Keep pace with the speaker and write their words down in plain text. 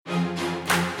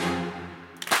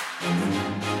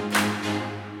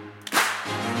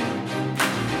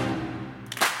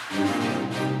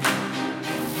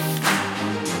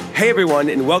Hey everyone,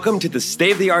 and welcome to the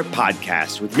State of the Art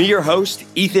podcast with me, your host,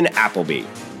 Ethan Appleby.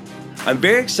 I'm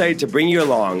very excited to bring you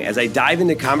along as I dive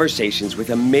into conversations with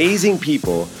amazing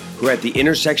people who are at the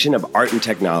intersection of art and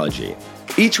technology.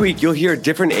 Each week, you'll hear a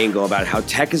different angle about how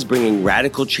tech is bringing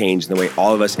radical change in the way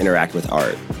all of us interact with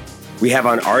art. We have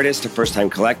on artists to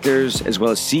first-time collectors, as well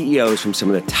as CEOs from some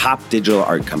of the top digital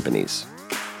art companies.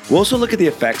 We'll also look at the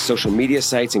effects social media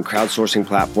sites and crowdsourcing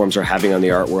platforms are having on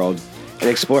the art world, and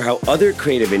explore how other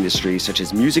creative industries such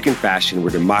as music and fashion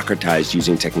were democratized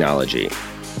using technology.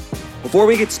 Before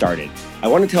we get started, I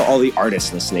want to tell all the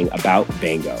artists listening about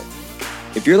Bango.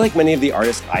 If you're like many of the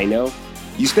artists I know,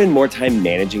 you spend more time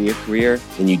managing your career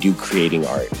than you do creating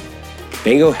art.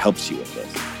 Bango helps you with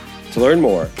this. To learn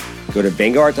more, go to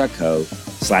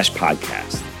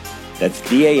bangoart.co/podcast. That's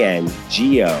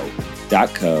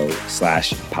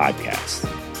bango.co/podcast.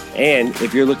 And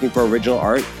if you're looking for original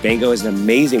art, Bango is an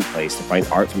amazing place to find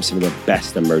art from some of the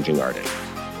best emerging artists.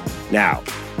 Now,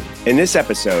 in this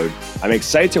episode, I'm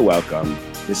excited to welcome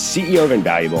the CEO of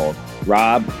Invaluable,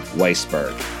 Rob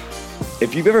Weisberg.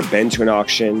 If you've ever been to an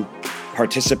auction,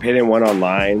 participated in one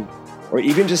online, or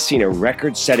even just seen a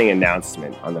record-setting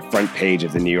announcement on the front page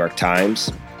of the New York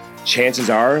Times, chances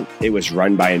are it was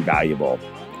run by Invaluable.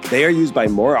 They are used by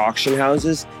more auction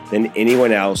houses than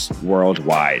anyone else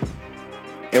worldwide.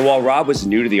 And while Rob was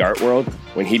new to the art world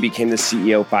when he became the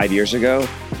CEO 5 years ago,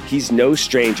 he's no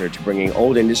stranger to bringing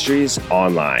old industries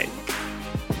online.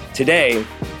 Today,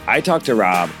 I talked to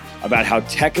Rob about how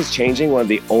tech is changing one of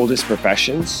the oldest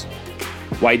professions,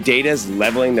 why data is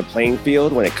leveling the playing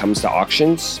field when it comes to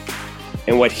auctions,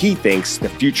 and what he thinks the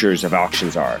futures of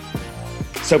auctions are.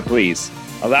 So please,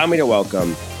 allow me to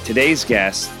welcome today's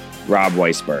guest, Rob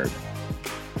Weisberg.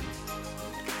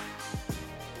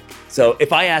 So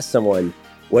if I ask someone,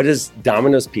 what does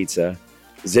Domino's Pizza,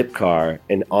 Zipcar,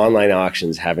 and online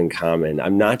auctions have in common?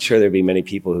 I'm not sure there'd be many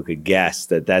people who could guess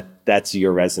that's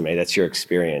your resume, that's your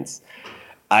experience.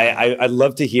 I'd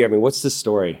love to hear, what's the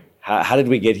story? How did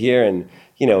we get here? And,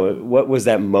 what was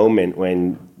that moment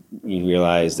when you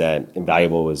realized that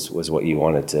Invaluable was what you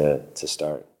wanted to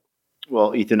start?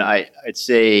 Well, Ethan, I'd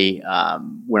say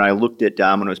when I looked at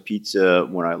Domino's Pizza,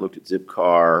 when I looked at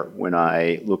Zipcar, when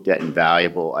I looked at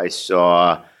Invaluable, I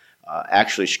saw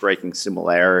actually striking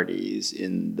similarities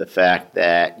in the fact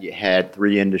that you had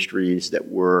three industries that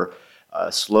were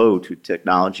slow to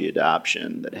technology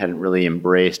adoption, that hadn't really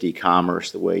embraced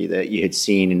e-commerce the way that you had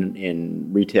seen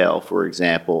in retail, for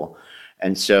example.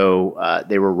 And so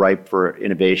they were ripe for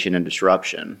innovation and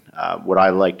disruption. What I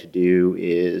like to do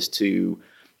is to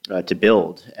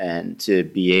build and to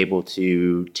be able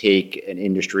to take an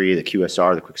industry, the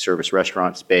QSR, the quick service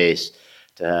restaurant space,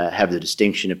 to have the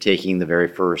distinction of taking the very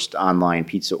first online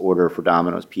pizza order for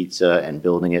Domino's Pizza and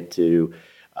building it to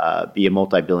be a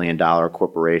multi-billion-dollar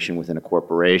corporation within a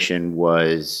corporation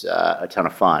was a ton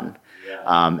of fun.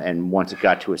 Yeah. And once it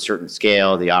got to a certain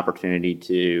scale, the opportunity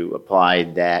to apply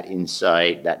that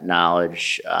insight, that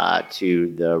knowledge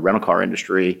to the rental car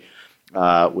industry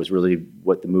was really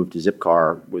what the move to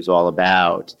Zipcar was all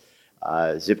about.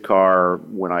 Zipcar,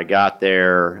 when I got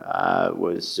there,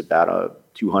 was about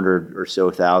 200 or so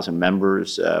thousand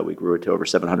members. We grew it to over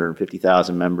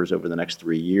 750,000 members over the next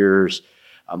 3 years,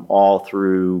 all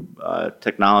through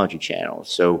technology channels.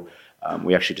 So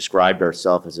we actually described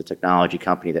ourselves as a technology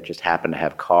company that just happened to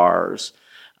have cars.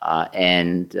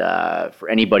 And for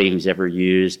anybody who's ever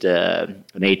used an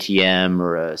ATM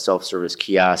or a self-service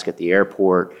kiosk at the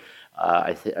airport,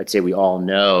 I'd say we all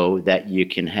know that you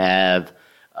can have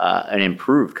an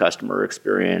improved customer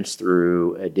experience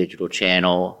through a digital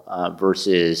channel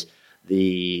versus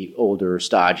the older,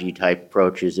 stodgy type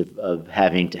approaches of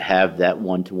having to have that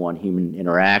one-to-one human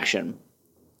interaction.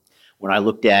 When I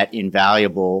looked at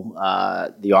Invaluable,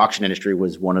 the auction industry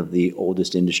was one of the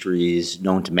oldest industries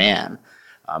known to man.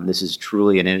 This is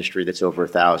truly an industry that's over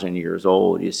 1,000 years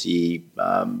old. You see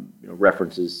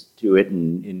references to it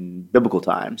in biblical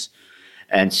times.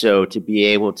 And so to be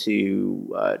able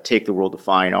to take the world of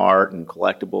fine art and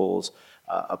collectibles,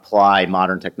 apply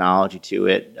modern technology to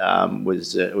it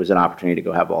was an opportunity to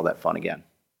go have all that fun again.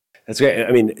 That's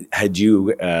great. Had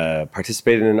you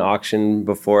participated in an auction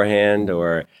beforehand,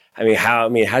 or how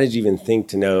did you even think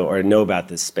to know about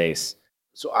this space?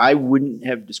 So I wouldn't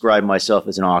have described myself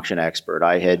as an auction expert.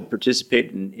 I had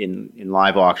participated in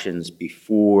live auctions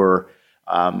before,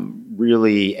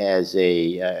 really as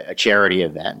a charity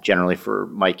event, generally for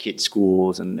my kids'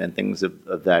 schools and things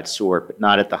of that sort, but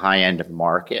not at the high end of the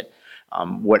market.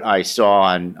 What I saw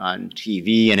on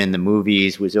TV and in the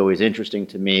movies was always interesting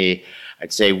to me.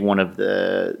 I'd say one of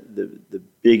the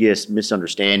biggest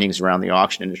misunderstandings around the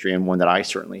auction industry, and one that I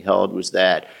certainly held, was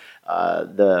that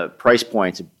the price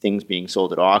points of things being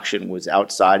sold at auction was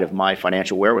outside of my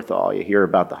financial wherewithal. You hear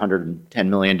about the $110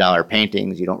 million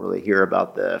paintings. You don't really hear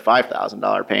about the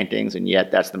 $5,000 paintings, and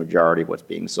yet that's the majority of what's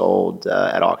being sold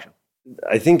at auction.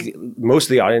 I think most of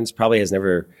the audience probably has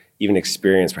never even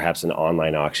experienced perhaps an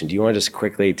online auction. Do you want to just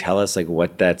quickly tell us like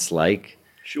what that's like?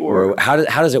 Sure. Or how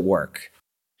does it work?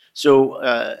 So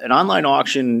an online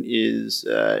auction is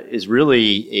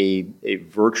really a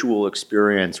virtual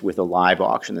experience with a live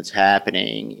auction that's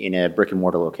happening in a brick and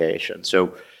mortar location.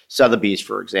 So Sotheby's,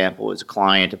 for example, is a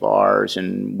client of ours,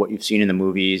 and what you've seen in the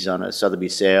movies on a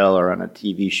Sotheby's sale or on a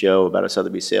TV show about a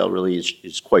Sotheby's sale really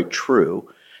is quite true.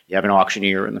 You have an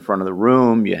auctioneer in the front of the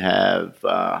room. You have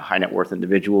high net worth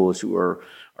individuals who are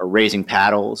raising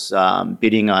paddles,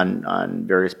 bidding on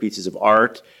various pieces of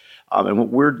art. And what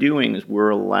we're doing is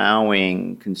we're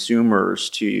allowing consumers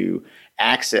to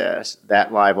access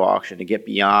that live auction, to get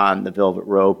beyond the velvet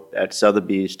rope at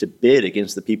Sotheby's, to bid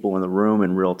against the people in the room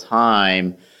in real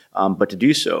time, but to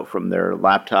do so from their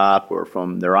laptop or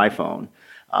from their iPhone.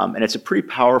 And it's a pretty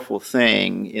powerful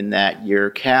thing in that you're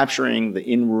capturing the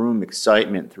in-room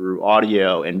excitement through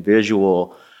audio and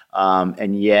visual,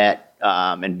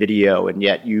 and video, and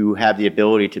yet you have the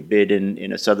ability to bid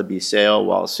in a Sotheby's sale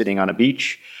while sitting on a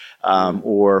beach,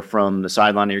 or from the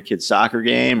sideline of your kid's soccer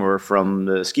game, or from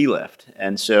the ski lift.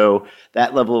 And so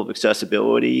that level of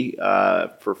accessibility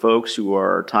for folks who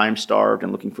are time-starved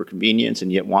and looking for convenience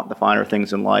and yet want the finer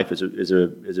things in life is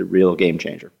a real game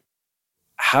changer.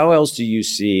 How else do you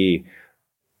see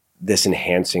this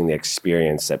enhancing the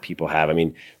experience that people have? I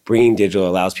mean, bringing digital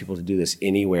allows people to do this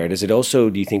anywhere. Does it also,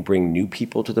 do you think, bring new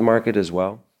people to the market as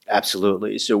well?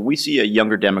 Absolutely. So we see a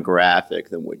younger demographic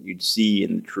than what you'd see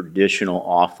in the traditional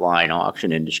offline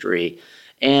auction industry.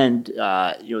 And,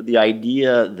 the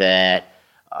idea that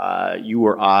you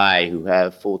or I, who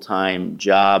have full-time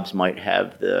jobs, might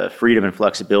have the freedom and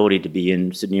flexibility to be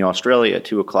in Sydney, Australia at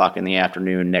 2:00 in the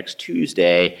afternoon next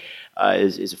Tuesday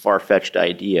is a far-fetched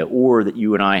idea, or that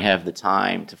you and I have the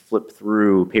time to flip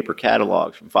through paper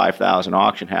catalogs from 5,000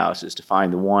 auction houses to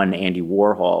find the one Andy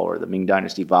Warhol or the Ming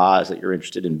Dynasty vase that you're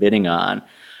interested in bidding on,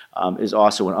 is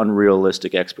also an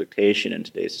unrealistic expectation in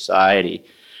today's society.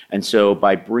 And so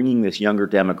by bringing this younger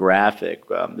demographic,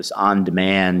 this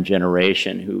on-demand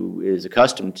generation who is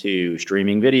accustomed to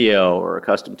streaming video or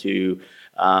accustomed to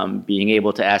being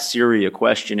able to ask Siri a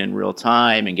question in real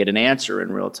time and get an answer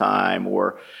in real time,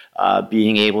 or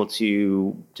being able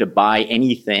to buy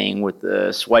anything with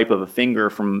the swipe of a finger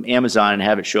from Amazon and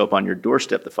have it show up on your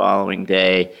doorstep the following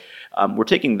day, we're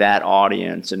taking that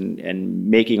audience and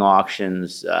making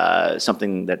auctions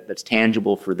something that's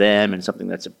tangible for them and something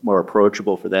that's more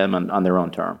approachable for them on their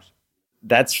own terms.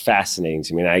 That's fascinating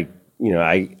to me.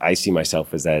 And I see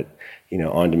myself as that,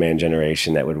 on-demand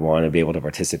generation that would want to be able to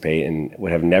participate and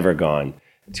would have never gone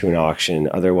to an auction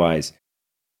otherwise.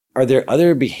 Are there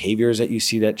other behaviors that you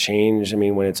see that change? I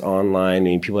mean, when it's online,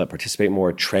 people that participate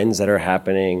more, trends that are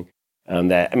happening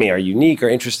that are unique or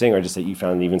interesting, or just that you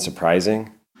found even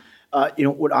surprising?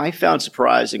 What I found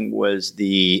surprising was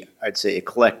the, I'd say,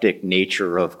 eclectic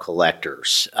nature of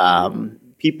collectors.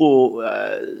 People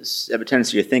have a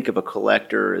tendency to think of a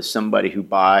collector as somebody who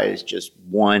buys just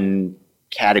one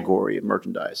category of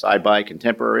merchandise. I buy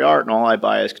contemporary art, and all I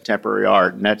buy is contemporary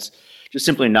art, and that's just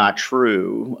simply not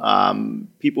true.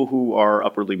 People who are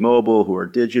upwardly mobile, who are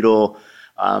digital,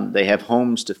 they have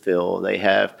homes to fill, they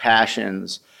have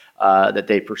passions that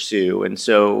they pursue. And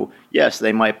so, yes,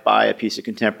 they might buy a piece of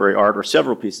contemporary art or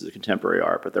several pieces of contemporary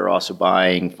art, but they're also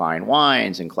buying fine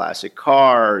wines and classic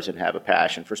cars and have a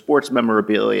passion for sports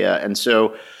memorabilia. And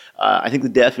so I think the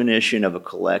definition of a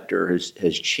collector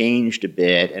has changed a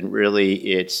bit, and really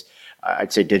it's,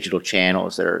 I'd say, digital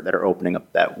channels that are opening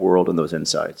up that world and those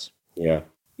insights. Yeah.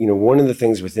 One of the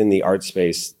things within the art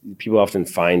space, people often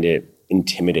find it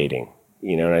intimidating,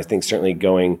 and I think certainly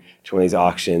going to one of these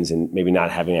auctions and maybe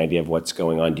not having an idea of what's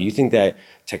going on. Do you think that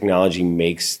technology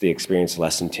makes the experience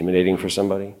less intimidating for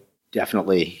somebody?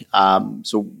 Definitely.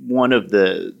 So one of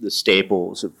the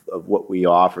staples of what we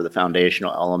offer, the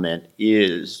foundational element,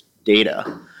 is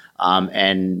data.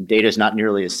 And data is not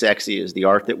nearly as sexy as the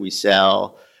art that we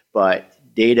sell, but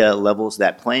data levels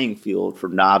that playing field for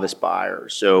novice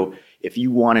buyers. So if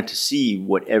you wanted to see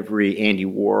what every Andy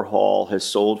Warhol has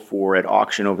sold for at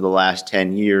auction over the last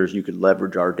 10 years, you could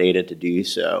leverage our data to do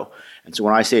so. And so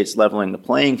when I say it's leveling the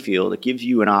playing field, it gives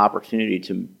you an opportunity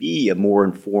to be a more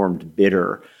informed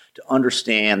bidder, to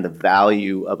understand the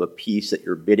value of a piece that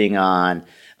you're bidding on,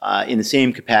 in the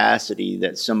same capacity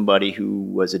that somebody who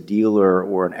was a dealer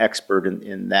or an expert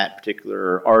in that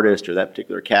particular artist or that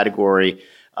particular category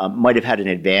might have had an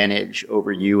advantage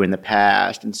over you in the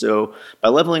past. And so by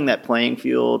leveling that playing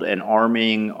field and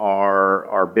arming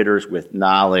our bidders with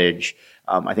knowledge,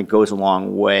 I think goes a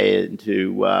long way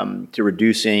to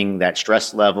reducing that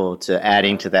stress level, to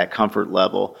adding to that comfort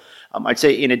level. I'd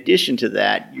say in addition to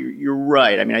that, you're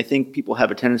right. I mean, I think people have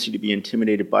a tendency to be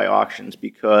intimidated by auctions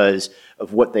because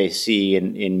of what they see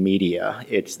in media.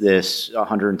 It's this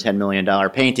 $110 million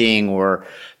painting or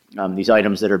these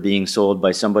items that are being sold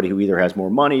by somebody who either has more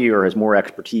money or has more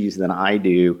expertise than I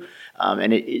do.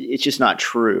 And it's just not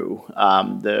true.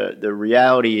 The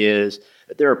reality is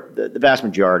that the vast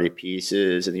majority of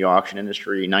pieces in the auction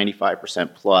industry,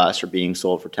 95% plus, are being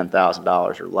sold for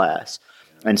 $10,000 or less.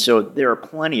 And so there are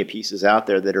plenty of pieces out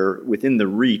there that are within the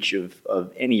reach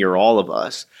of any or all of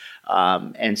us.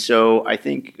 And so I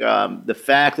think the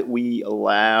fact that we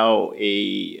allow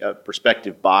a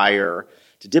prospective buyer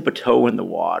to dip a toe in the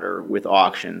water with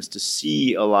auctions, to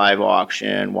see a live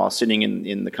auction while sitting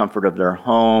in the comfort of their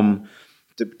home,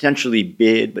 to potentially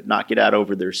bid but not get out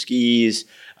over their skis,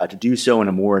 to do so in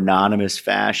a more anonymous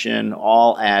fashion,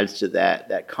 all adds to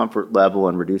that comfort level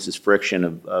and reduces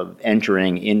friction of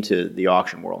entering into the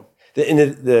auction world.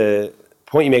 The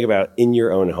point you make about in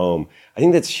your own home, I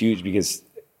think that's huge because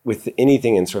with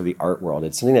anything in sort of the art world,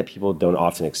 it's something that people don't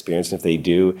often experience. And if they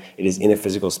do, it is in a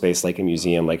physical space like a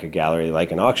museum, like a gallery,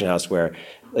 like an auction house where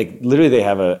like literally they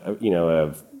have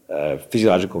a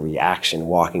physiological reaction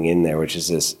walking in there, which is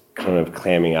this kind of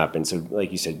clamming up. And so,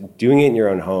 like you said, doing it in your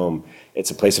own home,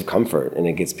 it's a place of comfort and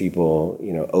it gets people,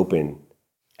 open.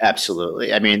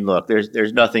 Absolutely. I mean, look,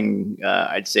 there's nothing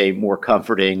I'd say more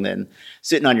comforting than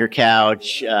sitting on your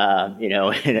couch,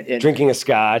 and drinking a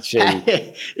scotch, and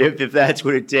if that's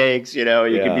what it takes, you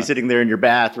can be sitting there in your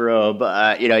bathrobe.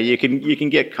 You can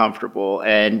get comfortable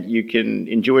and you can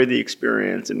enjoy the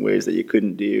experience in ways that you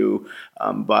couldn't do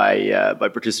by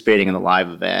participating in the live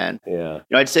event. Yeah,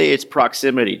 I'd say it's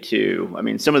proximity too. I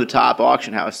mean, some of the top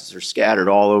auction houses are scattered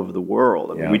all over the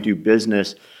world. I mean, we do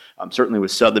business. Certainly with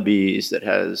Sotheby's that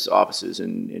has offices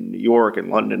in New York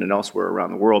and London and elsewhere around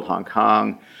the world, Hong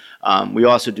Kong. We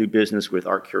also do business with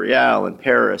Art Curial in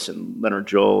Paris and Leonard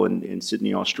Joel in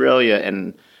Sydney, Australia,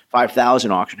 and 5,000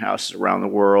 auction houses around the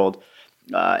world.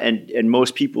 And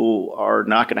most people are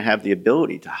not going to have the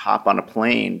ability to hop on a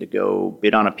plane to go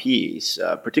bid on a piece,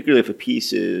 particularly if a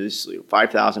piece is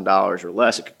 $5,000 or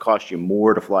less. It could cost you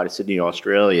more to fly to Sydney,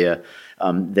 Australia,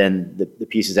 than the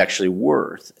piece is actually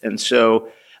worth. And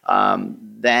so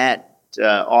that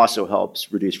also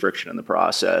helps reduce friction in the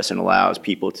process and allows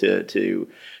people to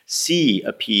see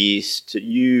a piece, to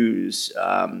use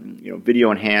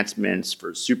video enhancements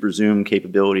for super zoom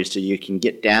capabilities so you can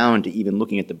get down to even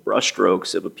looking at the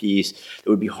brushstrokes of a piece that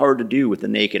would be hard to do with the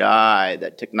naked eye,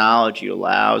 that technology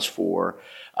allows for.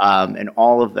 And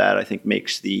all of that, I think,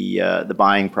 makes the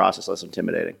buying process less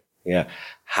intimidating. Yeah.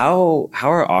 How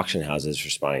are auction houses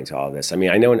responding to all of this? I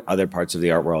mean, I know in other parts of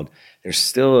the art world, there's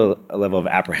still a level of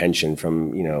apprehension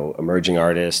from, emerging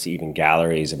artists to even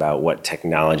galleries about what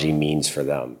technology means for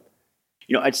them.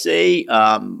 I'd say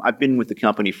I've been with the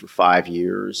company for 5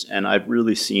 years, and I've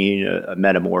really seen a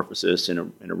metamorphosis in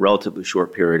a relatively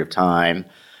short period of time.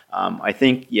 I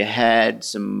think you had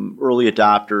some early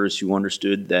adopters who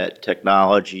understood that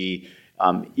technology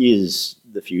is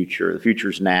the future. The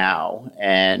future's now,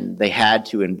 and they had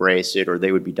to embrace it or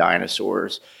they would be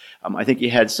dinosaurs. I think you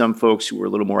had some folks who were a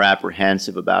little more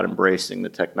apprehensive about embracing the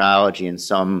technology, and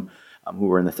some who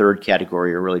were in the third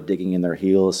category are really digging in their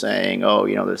heels saying,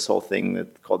 this whole thing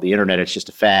that's called the internet, it's just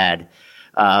a fad.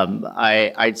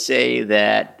 I'd say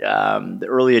that the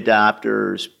early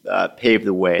adopters paved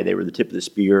the way. They were the tip of the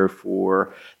spear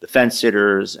for the fence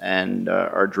sitters and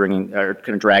are kind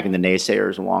of dragging the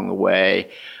naysayers along the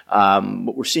way.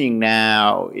 What we're seeing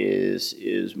now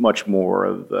is much more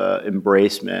of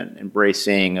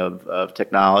embracing of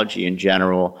technology in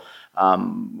general.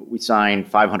 We signed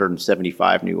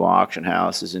 575 new auction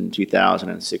houses in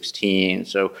 2016.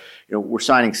 So, we're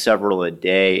signing several a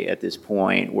day at this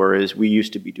point, whereas we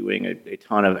used to be doing a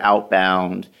ton of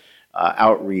outbound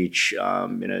outreach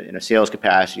in a sales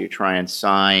capacity to try and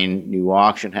sign new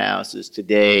auction houses.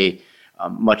 Today,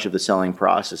 much of the selling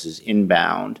process is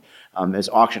inbound, as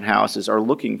auction houses are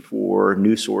looking for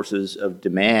new sources of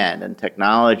demand, and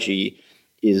technology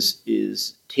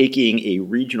is taking a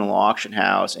regional auction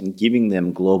house and giving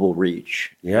them global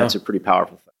reach. Yeah. That's a pretty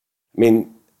powerful thing. I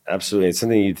mean, absolutely. It's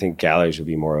something you'd think galleries would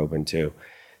be more open to.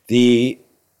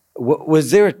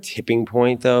 Was there a tipping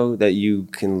point, though, that you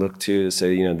can look to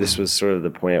say, this was sort of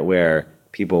the point where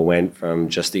people went from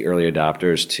just the early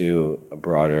adopters to a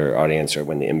broader audience, or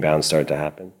when the inbound started to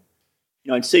happen?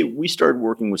 I'd say we started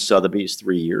working with Sotheby's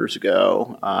 3 years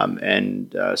ago,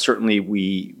 and certainly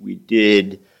we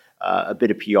did a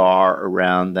bit of PR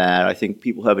around that. I think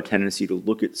people have a tendency to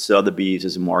look at Sotheby's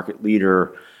as a market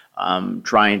leader,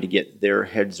 trying to get their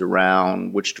heads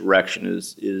around which direction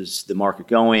is the market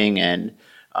going, and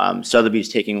Sotheby's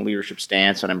taking a leadership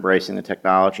stance on embracing the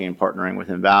technology and partnering with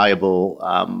Invaluable,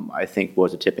 I think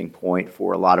was a tipping point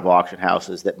for a lot of auction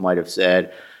houses that might have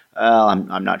said, well,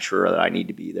 I'm not sure that I need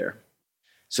to be there.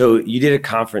 So you did a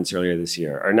conference earlier this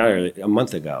year, or not earlier, a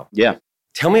month ago. Yeah.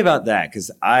 Tell me about that,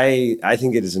 because I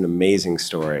think it is an amazing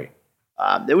story.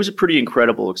 It was a pretty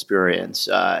incredible experience.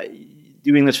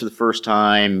 Doing this for the first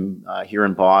time here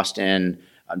in Boston,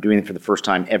 I'm doing it for the first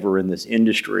time ever in this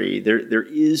industry. There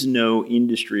is no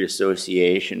industry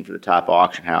association for the top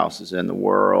auction houses in the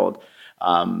world.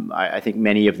 I think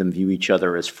many of them view each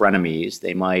other as frenemies.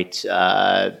 They might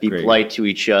be Great. polite to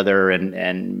each other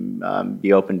and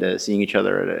be open to seeing each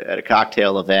other at a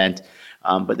cocktail event,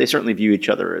 but they certainly view each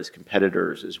other as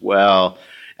competitors as well.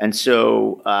 And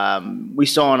so we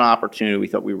saw an opportunity. We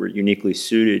thought we were uniquely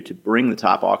suited to bring the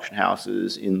top auction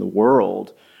houses in the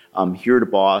world here to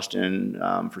Boston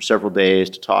for several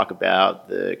days to talk about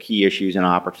the key issues and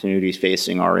opportunities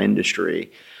facing our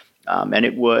industry. And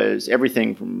it was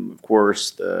everything from, of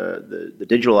course, the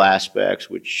digital aspects,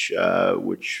 which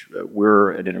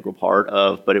we're an integral part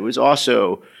of, but it was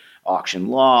also auction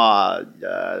law,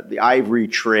 the ivory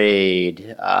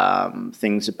trade,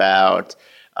 things about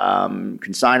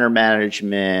consignor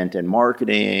management and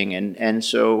marketing, and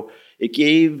so it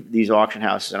gave these auction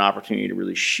houses an opportunity to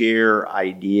really share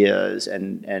ideas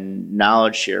and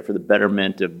knowledge share for the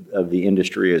betterment of the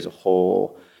industry as a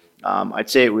whole. I'd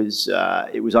say it was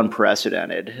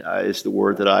unprecedented is the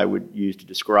word that I would use to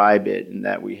describe it, in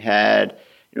that we had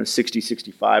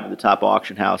 65 of the top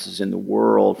auction houses in the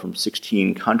world from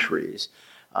 16 countries.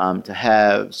 To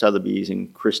have Sotheby's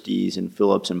and Christie's and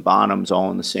Phillips and Bonhams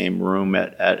all in the same room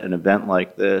at an event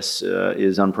like this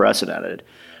is unprecedented.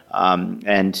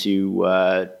 And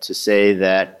to say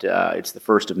that it's the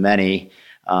first of many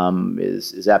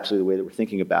is absolutely the way that we're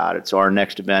thinking about it. So our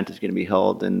next event is going to be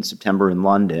held in September in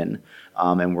London,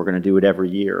 and we're going to do it every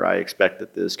year. I expect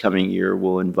that this coming year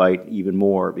we'll invite even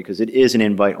more, because it is an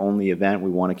invite-only event. We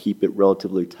want to keep it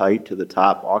relatively tight to the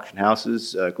top auction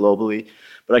houses globally,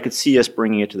 but I could see us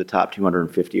bringing it to the top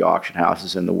 250 auction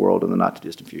houses in the world in the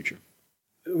not-too-distant future.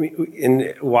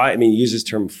 And why? I mean, you use this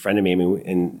term frenemy. I mean,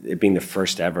 and it being the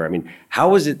first ever. I mean, how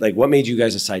was it? Like, what made you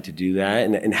guys decide to do that?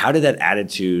 And how did that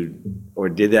attitude, or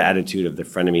did the attitude of the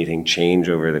frenemy thing change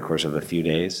over the course of a few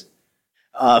days?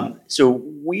 So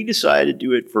we decided to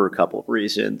do it for a couple of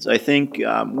reasons. I think we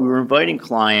were inviting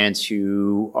clients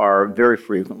who are very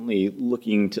frequently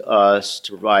looking to us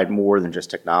to provide more than just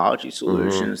technology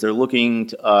solutions. Mm-hmm. They're looking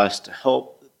to us to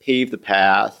help pave the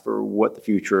path for what the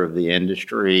future of the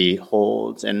industry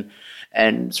holds. And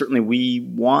certainly we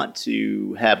want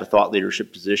to have a thought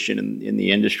leadership position in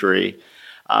the industry.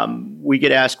 We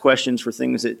get asked questions for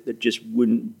things that just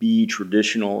wouldn't be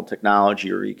traditional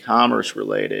technology or e-commerce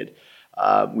related.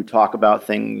 We talk about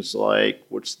things like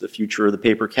what's the future of the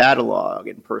paper catalog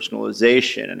and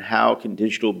personalization, and how can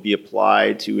digital be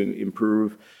applied to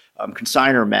improve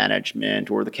consignor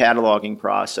management or the cataloging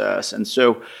process. And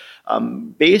so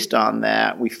based on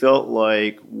that, we felt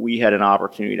like we had an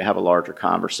opportunity to have a larger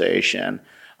conversation.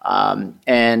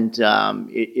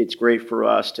 It's great for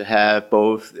us to have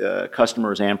both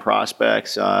customers and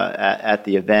prospects at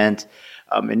the event.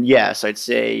 And yes, I'd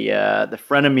say the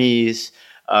frenemies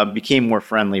became more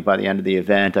friendly by the end of the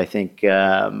event. I think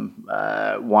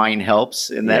wine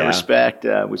helps in that respect.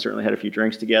 We certainly had a few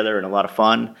drinks together and a lot of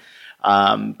fun.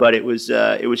 But it was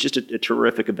just a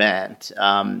terrific event,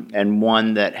 and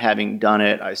one that, having done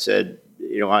it, I said,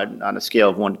 on a scale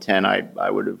of 1 to 10, I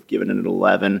would have given it an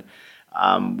 11.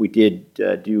 We did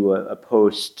do a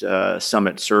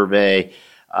post-summit survey,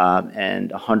 and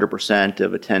 100%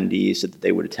 of attendees said that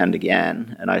they would attend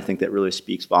again. And I think that really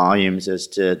speaks volumes as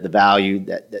to the value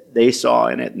that they saw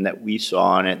in it and that we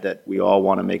saw in it, that we all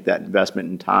want to make that investment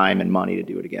in time and money to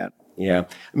do it again. Yeah.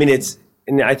 I mean,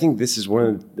 and I think this is one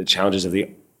of the challenges of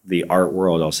the art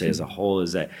world, I'll say, as a whole,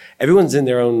 is that everyone's in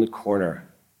their own corner,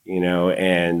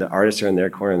 and the artists are in their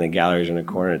corner and the galleries are in a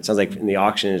corner. It sounds like in the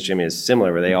auction industry, I mean, it's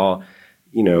similar, where they all,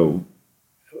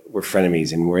 were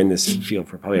frenemies and were in this field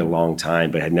for probably a long time,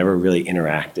 but had never really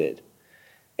interacted.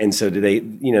 And so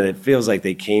it feels like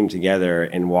they came together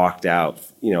and walked out,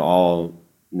 all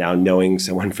now knowing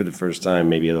someone for the first time,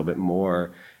 maybe a little bit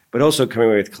more, but also coming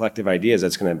away with collective ideas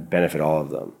that's going to benefit all of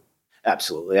them.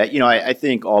 Absolutely. I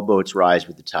think all boats rise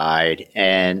with the tide,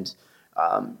 and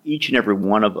each and every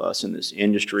one of us in this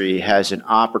industry has an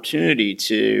opportunity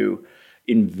to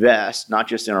invest not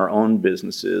just in our own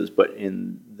businesses, but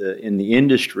in the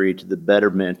industry to the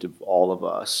betterment of all of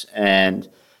us. And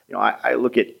I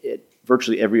look at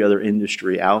virtually every other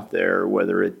industry out there,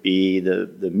 whether it be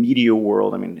the media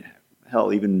world. I mean,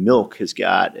 hell, even milk has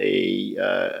got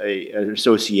an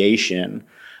association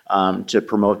to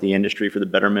promote the industry for the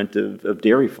betterment of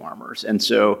dairy farmers. And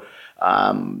so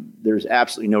there's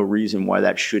absolutely no reason why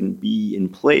that shouldn't be in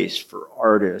place for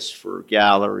artists, for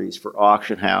galleries, for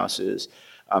auction houses.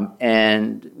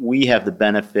 And we have the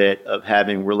benefit of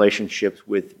having relationships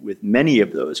with many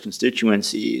of those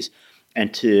constituencies,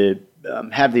 and to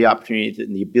have the opportunity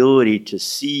and the ability to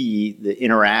see the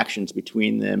interactions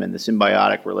between them and the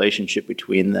symbiotic relationship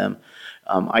between them.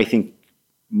 I think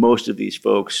most of these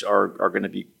folks are going to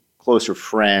be closer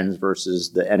friends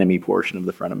versus the enemy portion of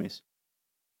the frenemies.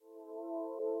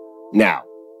 Now,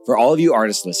 for all of you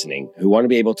artists listening who want to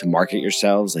be able to market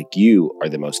yourselves like you are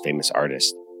the most famous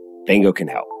artist, Vango can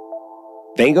help.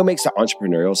 Vango makes the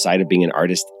entrepreneurial side of being an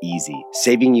artist easy,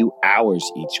 saving you hours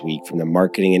each week from the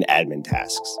marketing and admin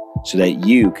tasks so that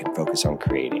you can focus on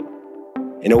creating.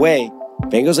 In a way,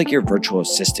 Vango's like your virtual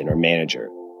assistant or manager,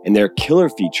 and their killer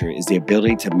feature is the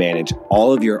ability to manage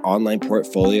all of your online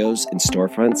portfolios and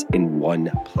storefronts in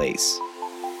one place.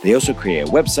 They also create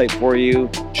a website for you,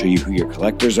 show you who your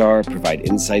collectors are, provide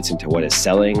insights into what is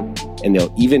selling, and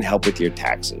they'll even help with your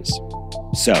taxes.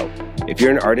 So, if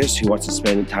you're an artist who wants to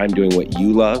spend time doing what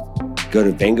you love, go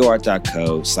to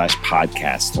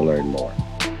vangoart.co/podcast to learn more.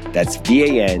 That's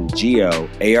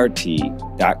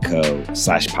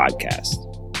vangoart.co/podcast.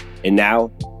 And now,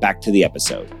 back to the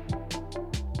episode.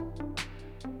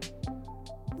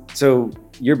 So,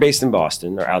 you're based in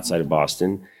Boston or outside of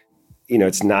Boston.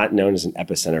 It's not known as an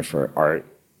epicenter for art.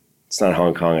 It's not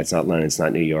Hong Kong, it's not London, it's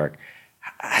not New York.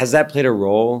 Has that played a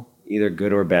role, either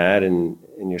good or bad, in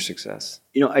your success?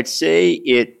 I'd say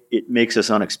it makes us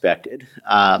unexpected.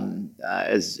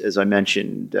 As I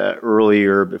mentioned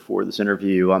earlier before this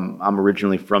interview, I'm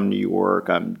originally from New York.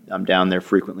 I'm down there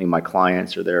frequently. My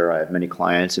clients are there. I have many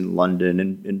clients in London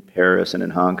and in Paris and in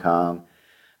Hong Kong.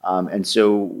 And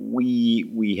so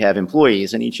we have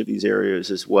employees in each of these areas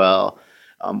as well.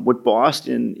 What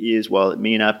Boston is, while it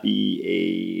may not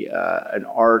be an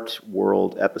art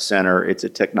world epicenter, it's a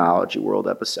technology world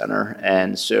epicenter.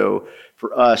 And so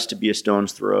for us to be a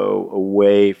stone's throw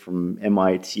away from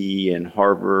MIT and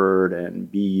Harvard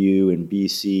and BU and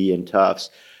BC and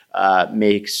Tufts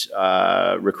makes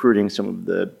recruiting some of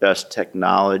the best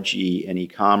technology and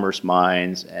e-commerce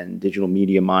minds and digital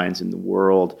media minds in the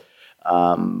world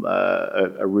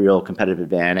a real competitive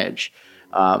advantage.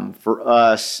 For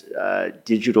us,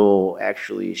 digital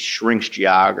actually shrinks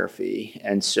geography.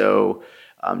 And so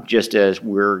just as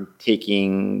we're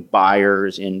taking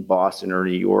buyers in Boston or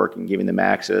New York and giving them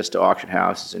access to auction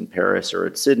houses in Paris or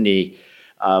at Sydney,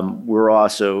 we're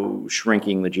also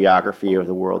shrinking the geography of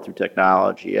the world through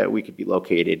technology. We could be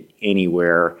located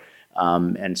anywhere.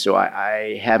 And so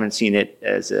I haven't seen it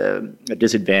as a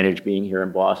disadvantage being here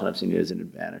in Boston. I've seen it as an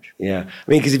advantage. Yeah.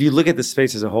 Because if you look at the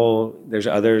space as a whole, there's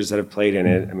others that have played in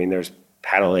it. There's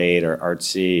Paddle8 or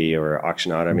Artsy or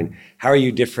Auctionata. How are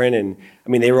you different? And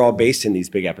they were all based in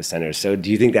these big epicenters. So do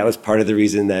you think that was part of the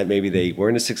reason that maybe they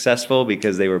weren't as successful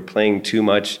because they were playing too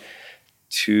much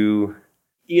to...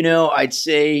 I'd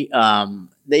say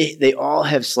they all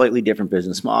have slightly different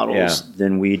business models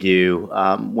than we do.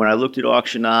 When I looked at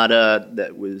Auctionata,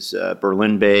 that was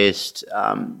Berlin-based,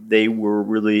 they were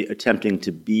really attempting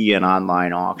to be an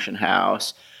online auction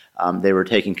house. They were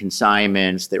taking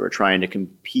consignments. They were trying to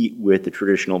compete with the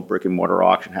traditional brick-and-mortar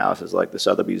auction houses like the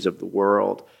Sotheby's of the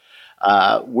world.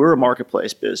 We're a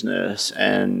marketplace business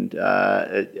and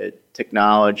a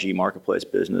technology marketplace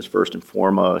business first and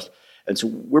foremost. And so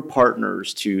we're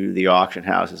partners to the auction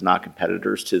houses, not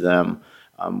competitors to them.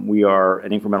 We are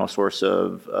an incremental source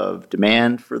of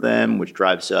demand for them, which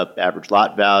drives up average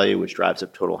lot value, which drives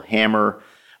up total hammer.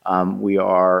 We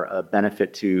are a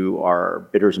benefit to our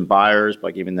bidders and buyers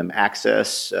by giving them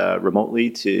access remotely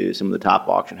to some of the top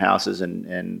auction houses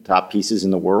and top pieces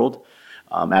in the world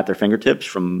at their fingertips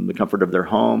from the comfort of their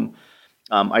home.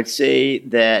 I'd say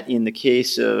that in the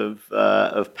case of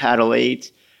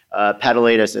Paddle8,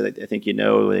 as I think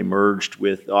they merged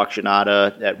with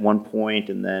Auctionata at one point,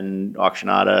 and then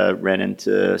Auctionata ran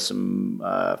into some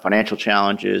financial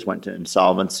challenges, went to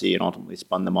insolvency, and ultimately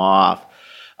spun them off.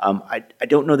 I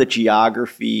don't know that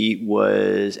geography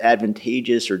was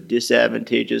advantageous or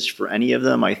disadvantageous for any of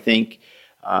them. I think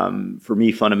for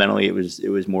me, fundamentally, it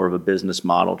was more of a business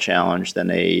model challenge than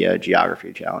a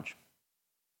geography challenge.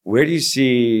 Where do you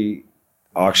see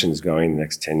auctions going in the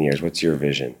next 10 years? What's your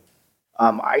vision?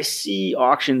 I see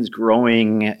auctions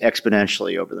growing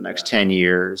exponentially over the next 10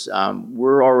 years.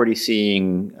 We're already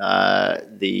seeing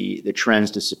the trends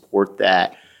to support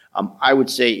that. I would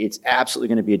say it's absolutely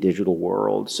going to be a digital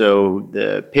world. So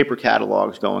the paper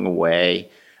catalog's going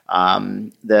away.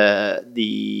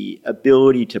 The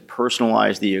ability to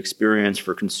personalize the experience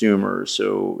for consumers.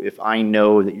 So if I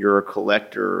know that you're a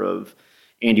collector of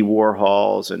Andy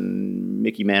Warhols and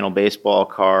Mickey Mantle baseball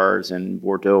cards and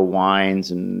Bordeaux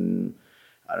wines and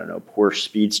Porsche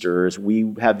Speedsters,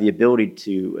 we have the ability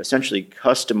to essentially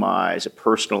customize a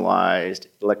personalized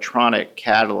electronic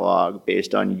catalog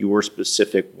based on your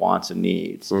specific wants and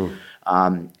needs. And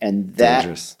that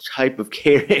dangerous. Type of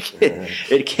catering,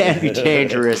 it can be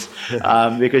dangerous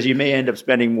because you may end up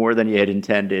spending more than you had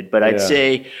intended. But I'd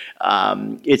say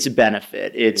it's a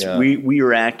benefit. We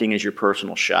are acting as your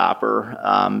personal shopper,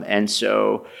 and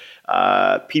so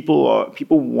people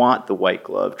want the white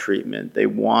glove treatment. They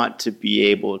want to be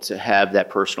able to have that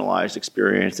personalized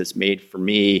experience that's made for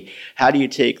me. How do you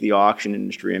take the auction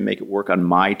industry and make it work on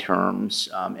my terms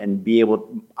and be able,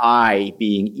 I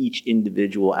being each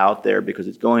individual out there, because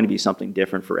it's going to be something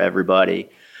different for everybody.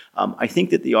 I think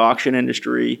that the auction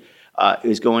industry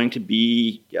is going to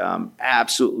be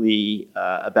absolutely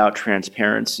about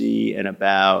transparency and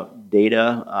about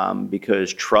data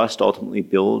because trust ultimately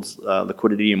builds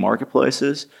liquidity in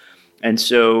marketplaces. And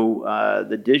so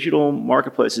the digital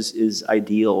marketplace is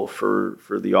ideal for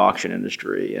the auction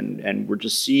industry. And we're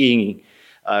just seeing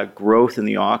growth in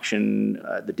the auction,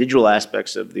 the digital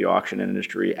aspects of the auction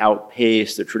industry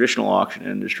outpace the traditional auction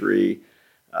industry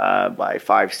by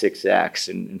 5-6x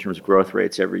in terms of growth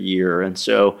rates every year. And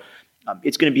so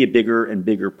it's going to be a bigger and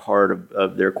bigger part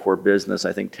of their core business.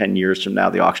 I think 10 years from now,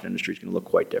 the auction industry is going to look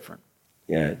quite different.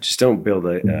 Yeah, just don't build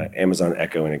a Amazon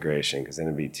Echo integration because then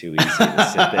it'd be too easy to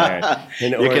sit there.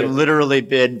 You can literally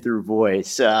bid through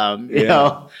voice. I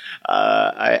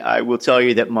will tell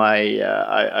you that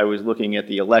I was looking at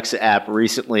the Alexa app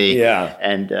recently,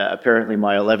 and apparently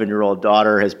my 11-year-old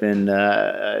daughter has been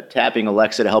tapping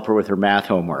Alexa to help her with her math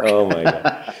homework. Oh my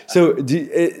God! So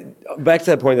back to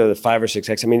that point though, the 5 or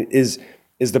 6x. I mean, is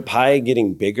the pie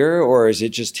getting bigger, or is it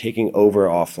just taking over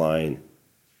offline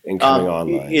and coming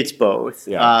online? It's both.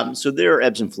 Yeah. So there are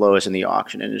ebbs and flows in the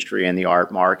auction industry and the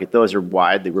art market. Those are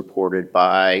widely reported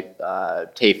by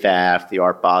TAFAF, the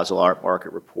Art Basel Art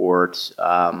Market Report,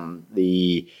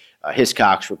 the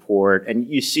Hiscox report, and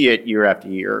you see it year after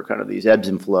year, kind of these ebbs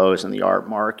and flows in the art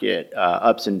market,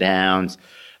 ups and downs.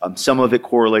 Some of it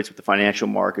correlates with the financial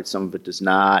market, some of it does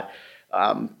not.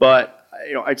 But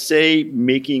I'd say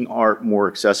making art more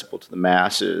accessible to the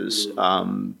masses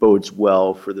bodes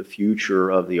well for the future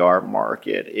of the art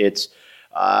market. It's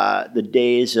the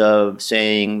days of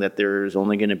saying that there's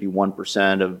only going to be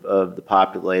 1% of the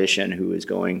population who is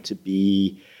going to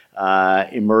be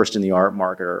immersed in the art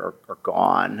market are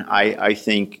gone. I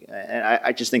think, and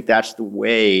I just think that's the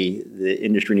way the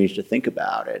industry needs to think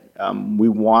about it. We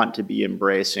want to be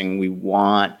embracing. We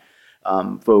want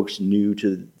folks new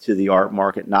to the art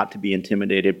market not to be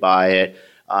intimidated by it.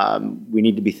 We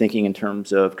need to be thinking in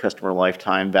terms of customer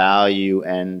lifetime value,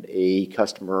 and a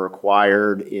customer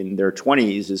acquired in their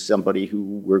 20s is somebody who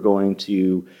we're going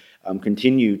to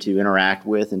continue to interact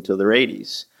with until their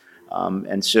 80s.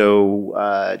 And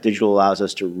so digital allows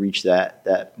us to reach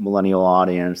that millennial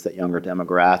audience, that younger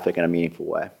demographic in a meaningful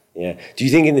way. Yeah. Do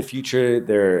you think in the future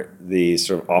the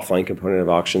sort of offline component of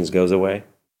auctions goes away?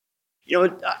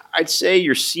 I'd say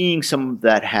you're seeing some of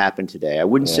that happen today. I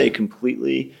wouldn't say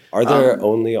completely. Are there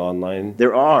only online?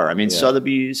 There are. I mean,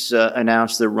 Sotheby's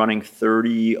announced they're running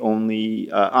 30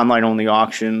 online-only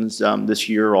auctions this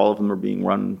year. All of them are being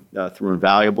run through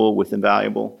Invaluable, with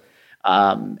Invaluable.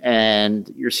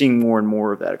 And you're seeing more and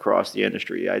more of that across the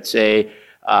industry. I'd say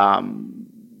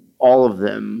all of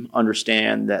them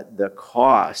understand that the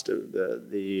cost of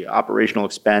the operational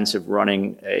expense of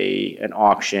running an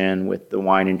auction with the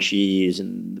wine and cheese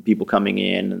and the people coming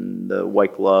in and the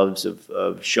white gloves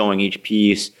of showing each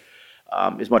piece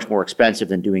is much more expensive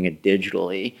than doing it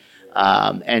digitally.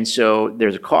 And so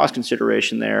there's a cost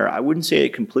consideration there. I wouldn't say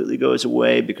it completely goes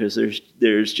away because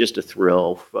there's just a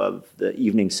thrill of the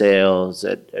evening sales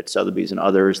at Sotheby's and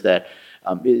others that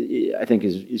I think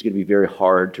is going to be very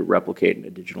hard to replicate in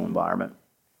a digital environment.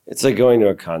 It's like going to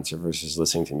a concert versus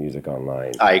listening to music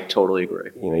online. I totally agree.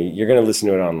 You're going to listen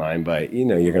to it online, but you're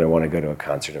going to want to go to a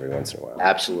concert every once in a while.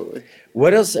 Absolutely.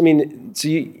 What else? I mean,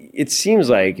 it seems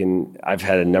like, and I've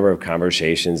had a number of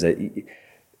conversations, that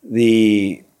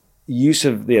the use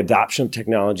of the adoption of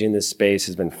technology in this space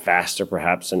has been faster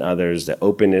perhaps than others. The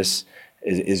openness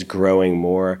is growing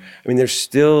more. I mean, there's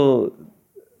still,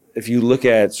 if you look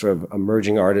at sort of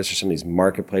emerging artists or some of these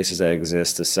marketplaces that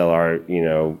exist to sell art,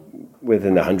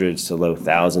 within the hundreds to low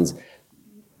thousands,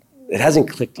 it hasn't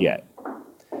clicked yet.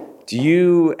 Do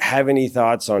you have any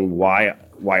thoughts on why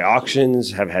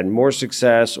auctions have had more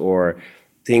success, or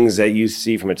things that you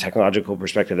see from a technological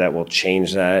perspective that will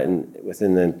change that and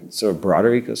within the sort of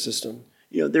broader ecosystem?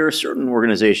 There are certain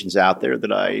organizations out there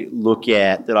that I look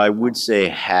at that I would say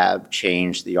have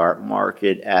changed the art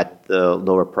market at the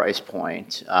lower price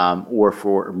point, or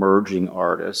for emerging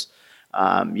artists.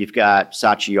 You've got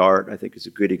Saatchi Art, I think, is a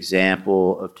good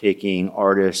example of taking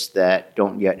artists that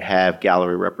don't yet have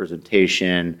gallery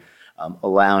representation,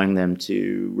 allowing them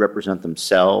to represent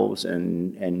themselves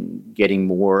and getting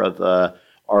more of a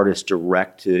artist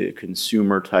direct to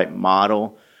consumer type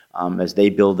model as they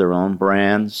build their own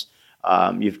brands.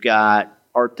 You've got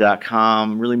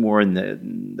art.com, really more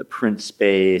in the print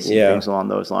space and things along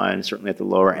those lines, certainly at the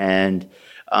lower end.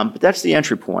 But that's the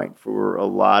entry point for a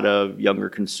lot of younger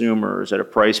consumers at a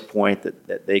price point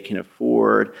that they can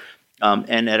afford,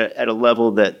 and at a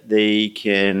level that they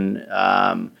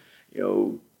can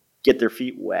get their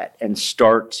feet wet and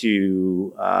start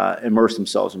to immerse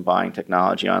themselves in buying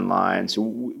technology online. So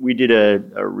we did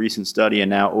a recent study,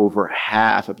 and now over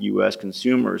half of U.S.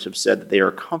 consumers have said that they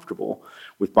are comfortable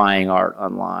with buying art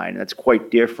online. That's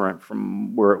quite different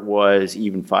from where it was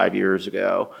even 5 years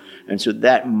ago. And so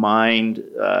that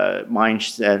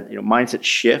mindset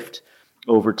shift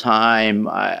over time,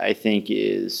 I think,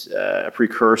 is a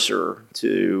precursor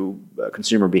to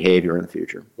consumer behavior in the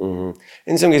future. Mm-hmm.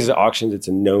 In some cases, auctions, it's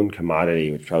a known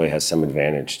commodity, which probably has some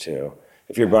advantage too.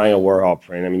 If you're buying a Warhol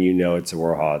print, it's a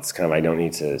Warhol. It's kind of, I don't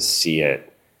need to see it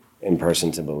in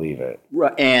person to believe it.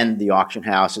 Right. And the auction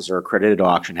houses are accredited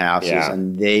auction houses,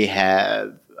 and they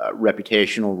have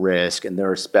reputational risk, and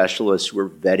there are specialists who are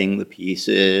vetting the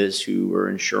pieces, who are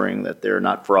ensuring that they're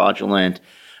not fraudulent.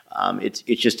 It's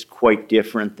just quite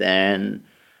different than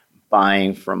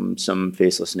buying from some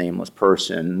faceless, nameless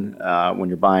person. When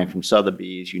you're buying from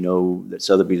Sotheby's, you know that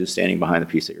Sotheby's is standing behind the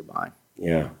piece that you're buying.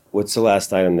 Yeah. What's the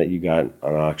last item that you got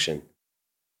on auction?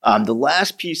 The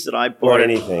last piece that I bought, or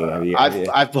anything.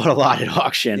 I've bought a lot at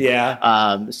auction.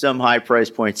 Yeah. Some high price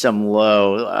points, some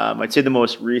low. I'd say the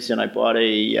most recent, I bought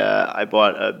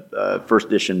a first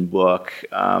edition book.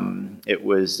 It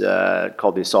was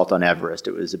called The Assault on Everest.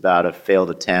 It was about a failed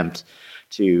attempt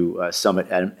to summit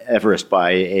Everest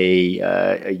by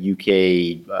a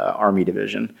UK Army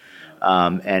division.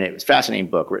 And it was a fascinating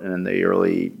book written in the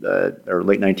early or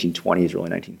late 1920s,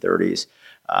 early 1930s.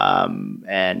 I'm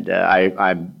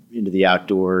into the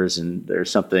outdoors, and there's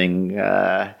something,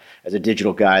 as a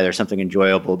digital guy, there's something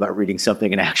enjoyable about reading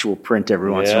something in actual print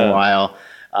every once in a while.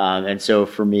 And so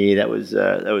for me, that was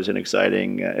an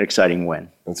exciting win.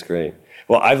 That's great.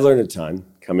 Well, I've learned a ton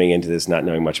coming into this, not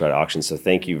knowing much about auctions. So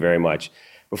thank you very much.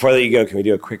 Before I let you go, can we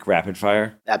do a quick rapid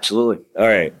fire? Absolutely. All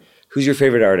right. Who's your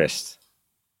favorite artist?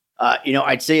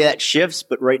 I'd say that shifts,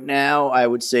 but right now I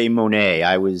would say Monet.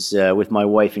 I was with my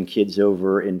wife and kids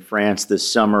over in France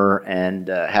this summer, and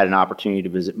had an opportunity to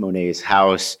visit Monet's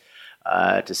house,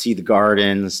 to see the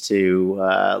gardens, to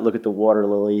look at the water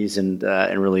lilies, and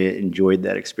really enjoyed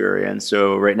that experience.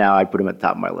 So right now I'd put him at the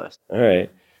top of my list. All right.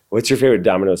 What's your favorite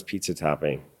Domino's pizza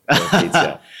topping?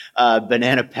 Pizza.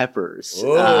 Banana peppers.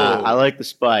 I like the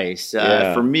spice.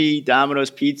 For me, Domino's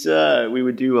Pizza, we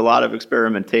would do a lot of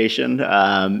experimentation,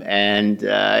 and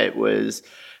it was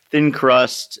thin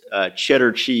crust,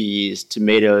 cheddar cheese,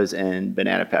 tomatoes, and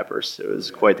banana peppers. It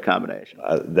was quite the combination.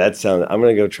 I'm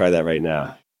going to go try that right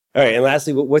now. All right, and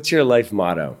lastly, what's your life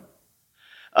motto?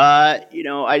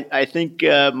 I think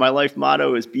my life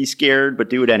motto is be scared, but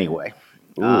do it anyway.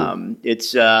 We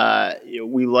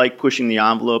like pushing the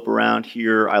envelope around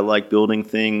here. I like building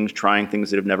things, trying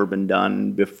things that have never been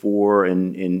done before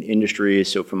in industry.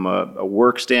 So from a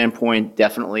work standpoint,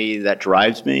 definitely that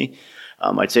drives me.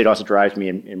 I'd say it also drives me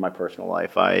in my personal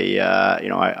life.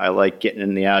 I like getting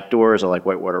in the outdoors. I like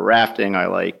whitewater rafting. I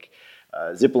like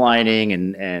zip lining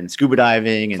and scuba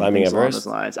diving and climbing things Everest.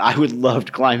 Along those lines. I would love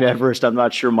to climb Everest. I'm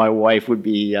not sure my wife would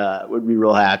be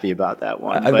real happy about that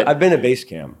one. I've been to base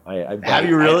camp. Have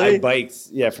you really? I biked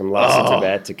from Lhasa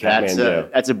Tibet to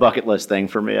Kathmandu. That's a bucket list thing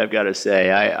for me, I've got to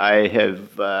say. I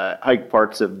have hiked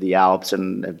parts of the Alps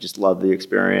and have just loved the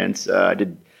experience. I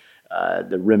did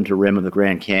the rim to rim of the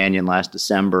Grand Canyon last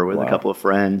December with a couple of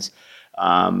friends.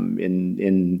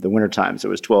 in the wintertime. So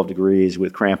it was 12 degrees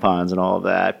with crampons and all of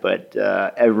that. But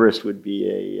Everest would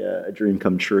be a dream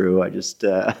come true. I'm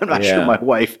not sure my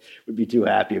wife would be too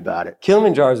happy about it.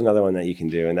 Kilimanjaro is another one that you can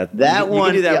do. And you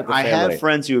one, can do that with the I family. have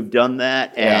friends who have done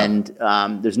that, and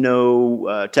there's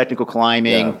no technical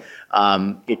climbing.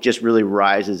 Yeah. It just really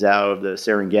rises out of the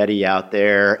Serengeti out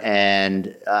there,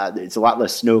 and it's a lot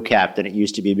less snow-capped than it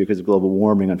used to be because of global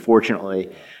warming,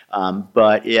 unfortunately.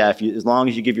 But yeah, as long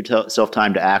as you give yourself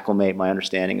time to acclimate, my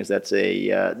understanding is that's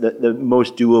the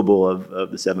most doable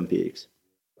of the 7 peaks.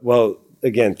 Well,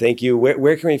 again, thank you.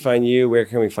 Where can we find you? Where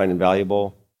can we find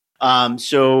Invaluable?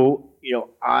 So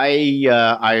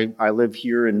I live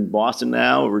here in Boston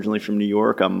now, originally from New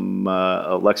York. I'm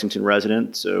a Lexington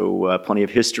resident, so plenty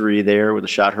of history there with a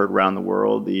shot heard around the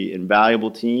world. The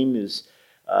Invaluable team is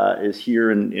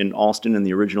here in Alston in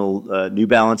the original New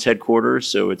Balance headquarters,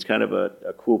 so it's kind of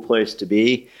a cool place to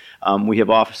be. We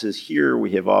have offices here,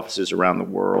 we have offices around the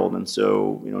world, and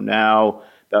so now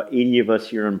about 80 of us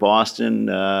here in Boston,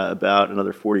 about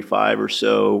another 45 or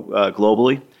so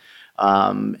globally,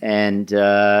 and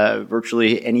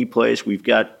virtually any place. We've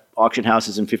got auction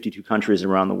houses in 52 countries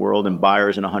around the world and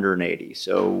buyers in 180.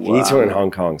 So if you need someone in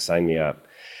Hong Kong, sign me up.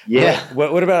 Yeah.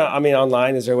 What about,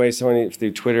 online? Is there a way someone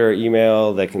through Twitter or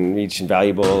email that can reach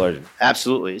Invaluable? Or?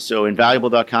 Absolutely. So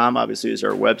Invaluable.com obviously is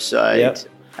our website. Yep.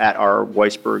 At our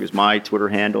Weisberg is my Twitter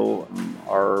handle.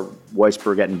 Our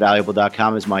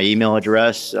Weisberg@Invaluable.com is my email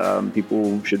address.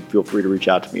 People should feel free to reach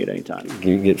out to me at any time. You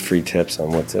can get free tips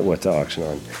on what to auction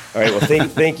on. All right. Well,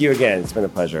 thank you again. It's been a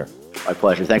pleasure. My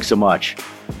pleasure. Thanks so much.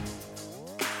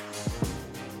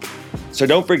 So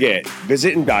don't forget,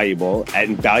 visit Invaluable at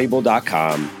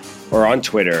Invaluable.com or on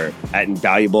Twitter at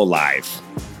InvaluableLive.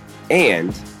 And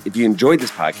if you enjoyed this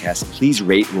podcast, please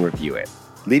rate and review it.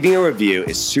 Leaving a review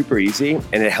is super easy,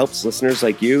 and it helps listeners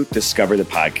like you discover the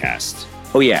podcast.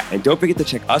 Oh yeah, and don't forget to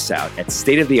check us out at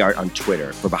State of the Art on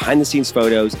Twitter for behind-the-scenes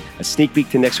photos, a sneak peek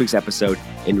to next week's episode,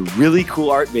 and really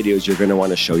cool art videos you're going to want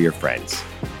to show your friends.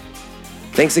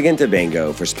 Thanks again to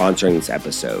Vango for sponsoring this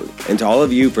episode, and to all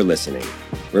of you for listening.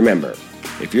 Remember,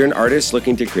 if you're an artist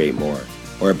looking to create more,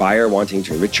 or a buyer wanting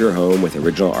to enrich your home with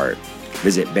original art,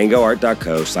 visit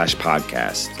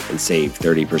vangoart.co/podcast and save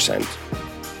 30%.